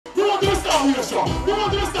start with us, we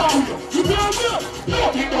want to start with you. You tell me,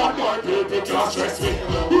 nothing but my people can't stress me.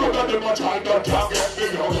 Who got them much I don't get me,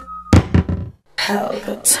 yo.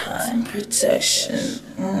 Pelpa time protection.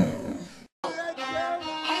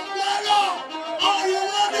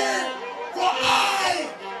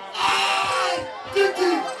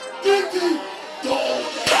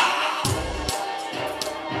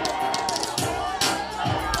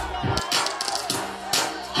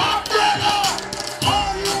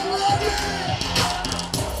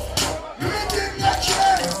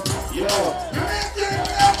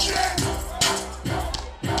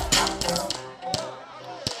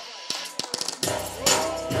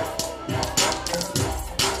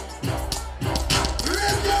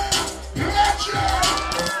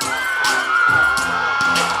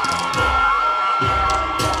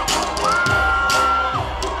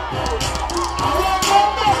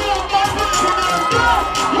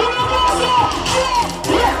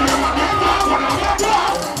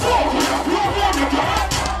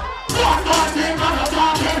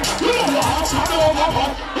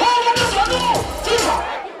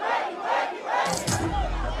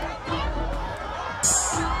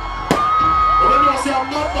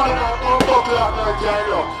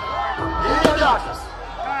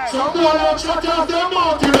 Some boy don't shut off their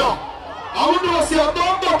mouth, you know. I would not see a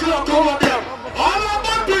bomb clock over them. All of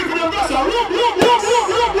my people, they're just a room.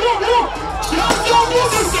 That's your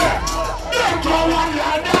music, sir. They go on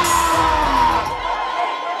like that.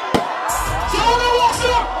 Somebody walks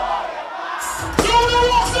up.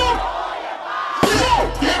 Yo,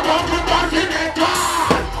 they come to back in their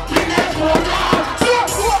car. In their car.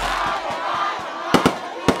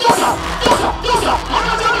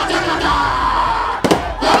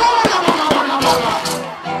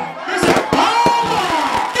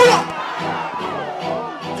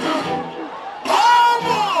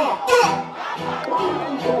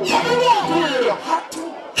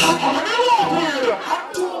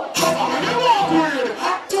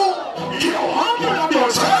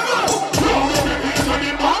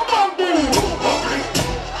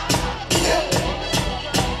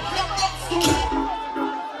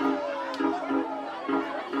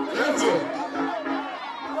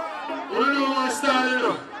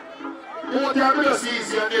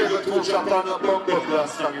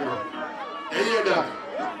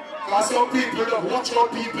 Some people love watch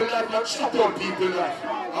out people like and shut out people like.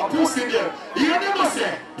 I'm pushing them. You never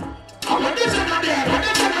say. I'm a this and there, I'm a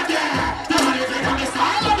this and there. That's what you think I'm the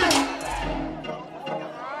style of it.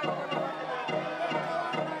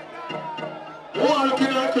 Oh, I'm looking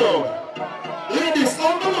at the crowd. Ladies,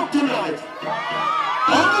 on the look tonight.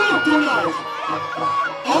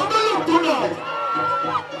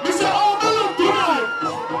 We say on the look tonight.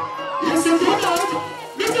 You say tonight.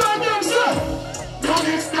 Mr. Again, sir.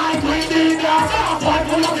 Next night we need a fight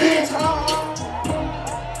full of it.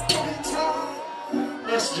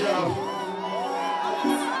 Nice job.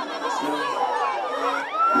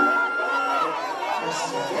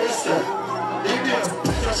 Listen,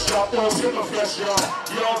 fresh job, don't see no fresh job.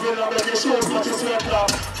 You're going to make your shoes not your sweat up.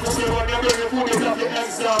 You see when you bring your food, you have your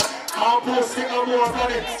exam. I'm posting a more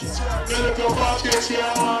money. The little basket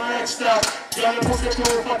here are extra. Girl, you push it to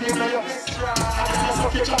your fucking eye. I'm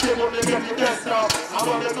suck your chocolate when they get your best out. I'm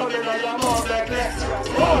on the study now, you're more like less.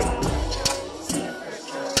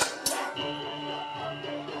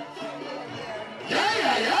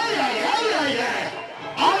 Yeah.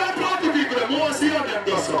 All the party people, the more see on them,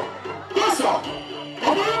 go so.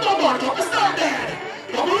 Come on, come stand there.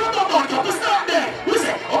 Come stand there. We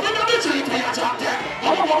say, open the bitch, you play a jump there.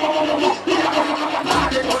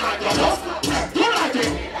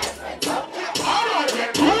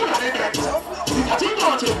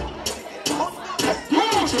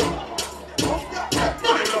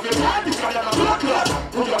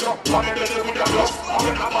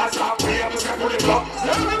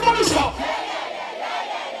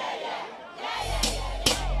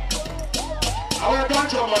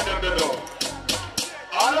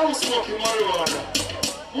 Smoking marijuana.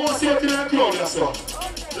 More see it in the crowd, that's all.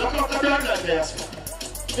 Look up the brand like this.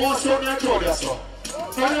 More see it in the crowd, that's all.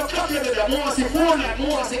 When you clock it there, more see phone like,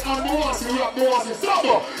 more see on, more see rock, more see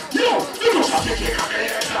summer. Yo, you don't have to kick on the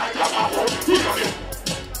head like a apple. You know me.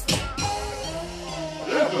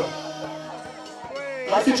 Level.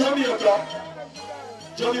 I see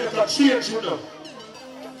Jamaica change, you know.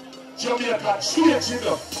 Jamaica change, you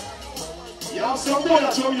know. You have some boy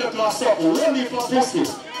that Jamaica or something, running for pussy.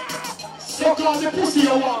 Suck on the pussy you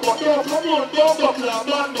want, but don't come on, don't buckle a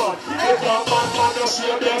man. If a man don't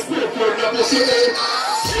share their spirit, we'll never see it.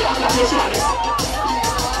 See how that you try this.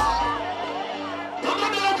 Come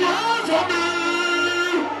on, now, come for me.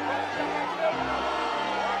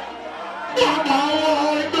 Mama,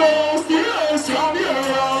 those tears from your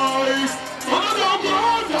eyes. Mama, don't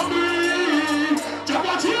cry for me.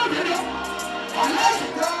 Jabba children, I like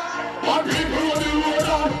it. One people on the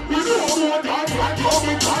road, we do more time, right?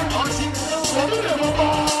 Come time, and sing. But we never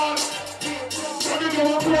bad. But we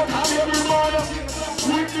never broke down every man.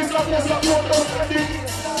 Witness of us, of your offending.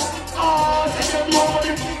 Ah, take them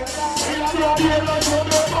money. We are not here like your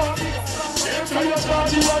man. Them tell you start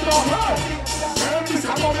you on your head. Them this is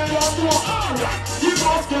how they are to alright. You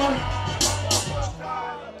must go.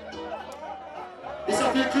 It's a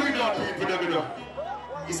big clean out people, them, you know.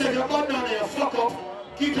 He said you're bad down there, fuck up.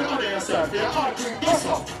 Keep it under yourself, you're hard clean, dust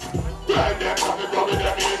up. Brand them coming, rubbing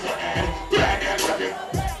them in the head. Brand them coming.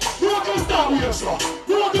 We want to start with you, sir.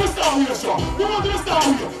 We want to start with you, sir. We want to start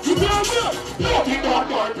with you. You tell me, nothing bad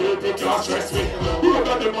my people can't stress me. We don't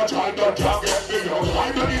got them much, I don't can't get me out.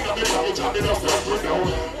 I don't need a bit of it, I'm in a friend with you.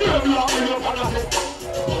 They're blocking up on us.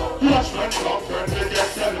 Watch friends come, friends, they get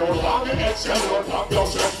sell out. I'm the excel out, I'm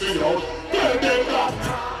just stress me out. They're black.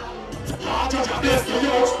 I just have this to you.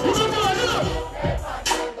 You don't know, you know.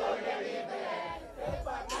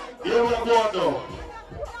 Here we are going now.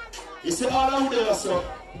 You see all out there, sir.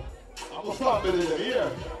 I'm a family there, yeah.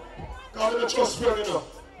 Because I'm a trust friend, you know.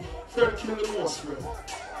 Friend kill the most friend.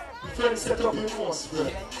 Friend set up the most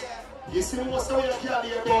friend. You see most of you can't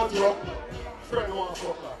hear about you. Friend want to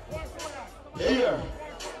fuck that. Yeah.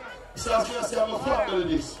 So as I say, I'm a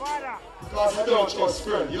family this. Because I don't trust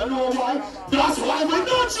friend. You know why? That's why we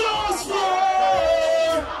don't trust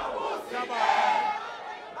friend!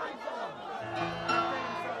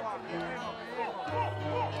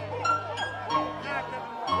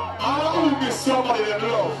 I miss somebody they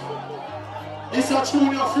love. It's a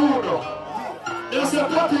tuna food. There's a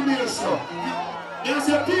Papi Milso. There's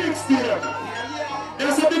a pig steer.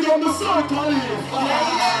 There's a big on the sun, Colleen.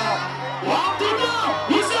 What to do?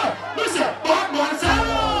 Listen, Batman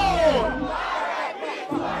Salon.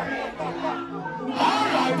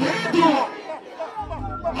 Alright, Pedro.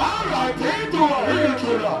 Alright, Pedro, real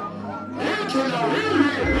killer. Real killer,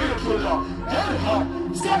 real killer. Head hot,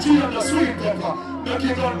 sketchy on the sweet pepper. Make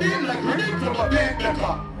it on me like reading from a big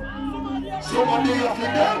pepper. Somebody have to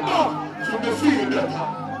get back from the field better.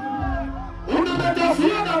 Who do better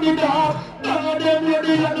feel than the dog? None of them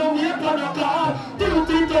ready and no wait on the car. Do you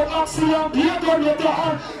think that oxy and beer on the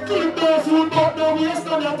car? Clip their food but no waste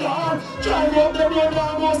on the car. Drive up the road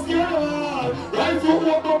almost scared all. Right foot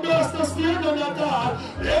up the best to scared on the car.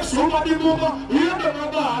 If somebody move up, hear them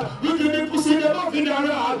a bar. We can be pussy them up in the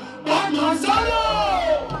rod. Batman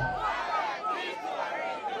Salo!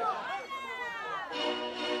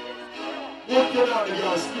 What can I do,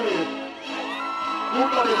 your spirit? What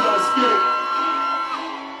can I do, your spirit?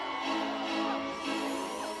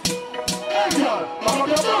 Hey, God, I'm a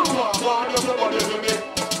bit of a somebody to me.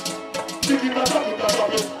 Thinking that I can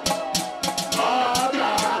stop it. Ah,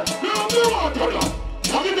 God, you don't want to know.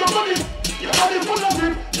 Have you the money? Your money full of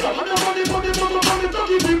it. Your money, to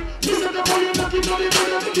give it. You said the money, not it, not it,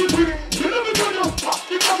 give it. You know me, you know.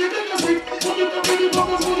 Because you didn't see. So you can really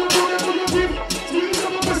focus on the money for your team. You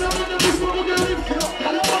some of us have been this one of them.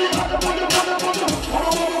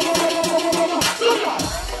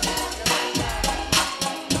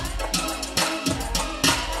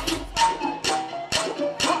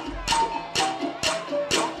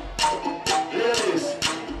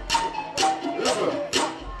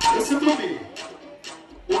 Listen to me.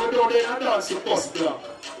 When you don't dance, you bust block.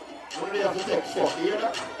 When you have to take fuck, hear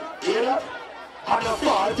that? Hear that? And the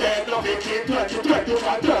 5, 10, 15, 20,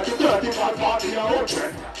 25, 30, 35, 40, and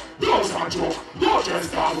 100. Close on Joe, don't just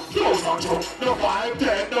stop, close on Joe. The 5,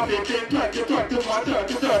 10, 15, 20, 25,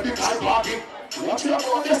 30, 35, 40. Watch your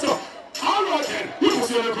phone, yes sir. Alright then, we will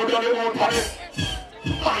see you put on your own party.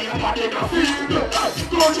 I am party in the field.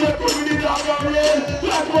 Don't you put me in the dog rail.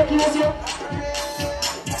 Like what closer.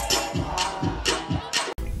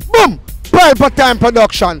 Boom! Pelpa Time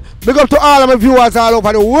Production. Big up to all of my viewers all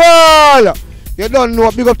over the world. You don't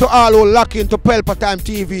know. Big up to all who lock into Pelpa Time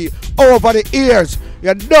TV over the years.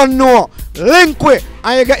 You don't know. Link with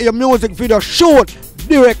and you get your music video shoot,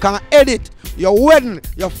 direct and edit. Your wedding,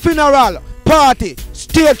 your funeral, party,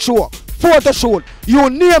 stage show, photo shoot, you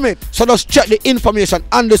name it. So just check the information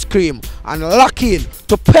on the screen and lock in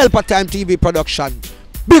to Pelpa Time TV Production.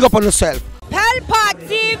 Big up on yourself. Pelpa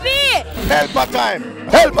TV! Pelpa Time!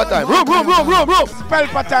 Pelpa Time! Room!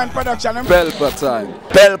 Pelpa Time Production. Pelpa Time.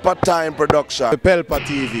 Pelpa Time Production. Pelpa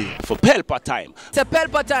TV. For Pelpa Time. It's a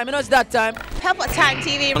Pelpa Time, you know it's that time. Pelpa Time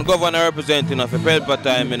TV. I'm governor representing of Pelpa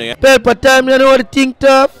Time, you know. Pelpa Time, you know what the thing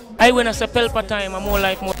tough? I when I say Pelpa time, I'm more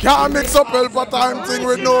like more. Can't mix up Pelpa time thing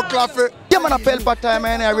with no coffee. Yeah, man, a Pelpa time,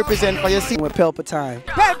 and I represent for your scene with Pelpa time.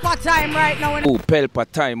 Pelpa time right now. Oh, Pelpa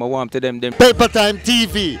time, I want to them. Pelpa Time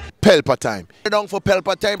TV. Pelpa time. Down for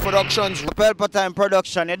Pelpa time productions. Pelpa time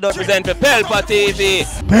production, it does Present for Pelpa TV.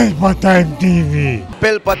 Pelpa Time TV.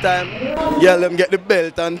 Pelpa time. Yeah, let them get the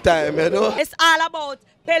belt on time, you know. It's all about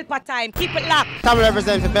Pelpa time. Keep it locked. Time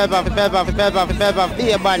represent for Pelpa,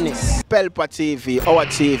 the badness. Pelpa TV, our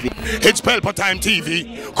TV. It's Pelpa Time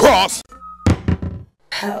TV. Cross.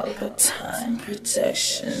 Pelpa Time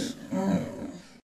Protection.